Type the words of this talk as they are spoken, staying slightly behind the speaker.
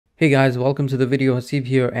Hey guys, welcome to the video. Hasib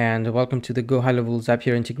here, and welcome to the GoHighLevel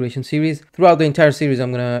Zapier integration series. Throughout the entire series,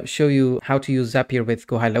 I'm going to show you how to use Zapier with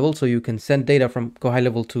GoHighLevel so you can send data from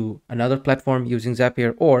GoHighLevel to another platform using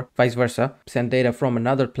Zapier, or vice versa, send data from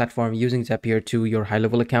another platform using Zapier to your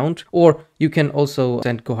HighLevel account, or you can also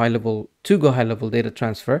send GoHighLevel to GoHighLevel data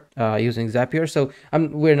transfer using Zapier. So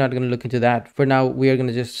we're not going to look into that. For now, we are going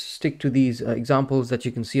to just stick to these examples that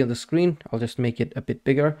you can see on the screen. I'll just make it a bit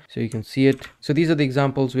bigger so you can see it. So these are the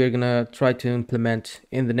examples we're going to try to implement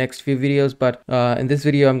in the next few videos. But in this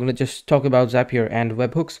video, I'm going to just talk about Zapier and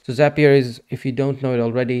webhooks. So Zapier is, if you don't know it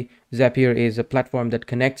already, Zapier is a platform that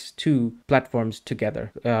connects two platforms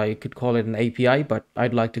together. You could call it an API, but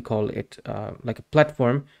I'd like to call it like a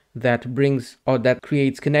platform that brings or that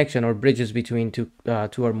creates connection or bridges between two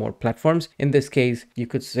or more platforms. In this case, you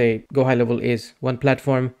could say GoHighLevel is one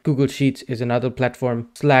platform, Google Sheets is another platform,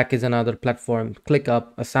 Slack is another platform,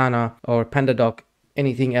 ClickUp, Asana, or PandaDoc,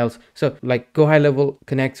 anything else. So like GoHighLevel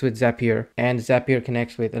connects with Zapier and Zapier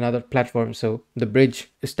connects with another platform. So the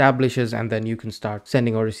bridge establishes and then you can start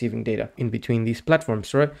sending or receiving data in between these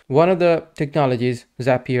platforms, right? One of the technologies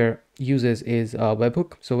Zapier uses is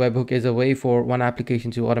webhook. So webhook is a way for one application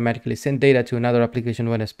to automatically send data to another application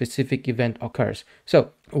when a specific event occurs.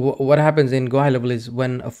 So what happens in GoHighLevel is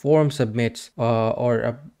when a form submits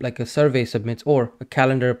or like a survey submits or a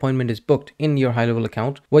calendar appointment is booked in your HighLevel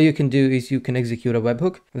account, what you can do is you can execute a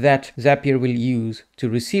webhook that Zapier will use to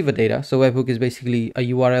receive a data. So webhook is basically a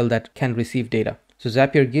URL that can receive data. So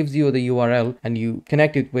Zapier gives you the URL and you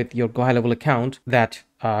connect it with your GoHighLevel account that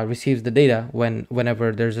receives the data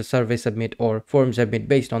whenever there's a survey submit or form submit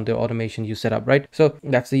based on the automation you set up, right? So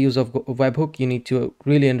that's the use of webhook. You need to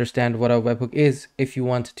really understand what a webhook is if you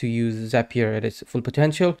want to use Zapier at its full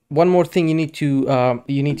potential. One more thing you need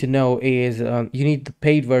to know is you need the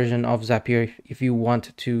paid version of Zapier if you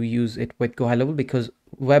want to use it with GoHighLevel, because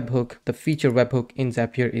webhook, the feature webhook in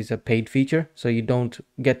Zapier is a paid feature, so you don't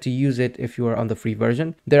get to use it if you are on the free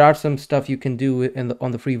version. There are some stuff you can do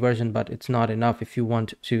on the free version, but it's not enough if you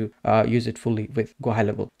want to use it fully with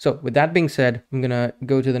GoHighLevel. So with that being said, I'm gonna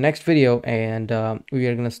go to the next video and we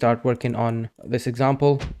are gonna start working on this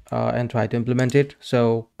example and try to implement it.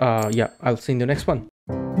 So yeah, I'll see you in the next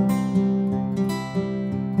one.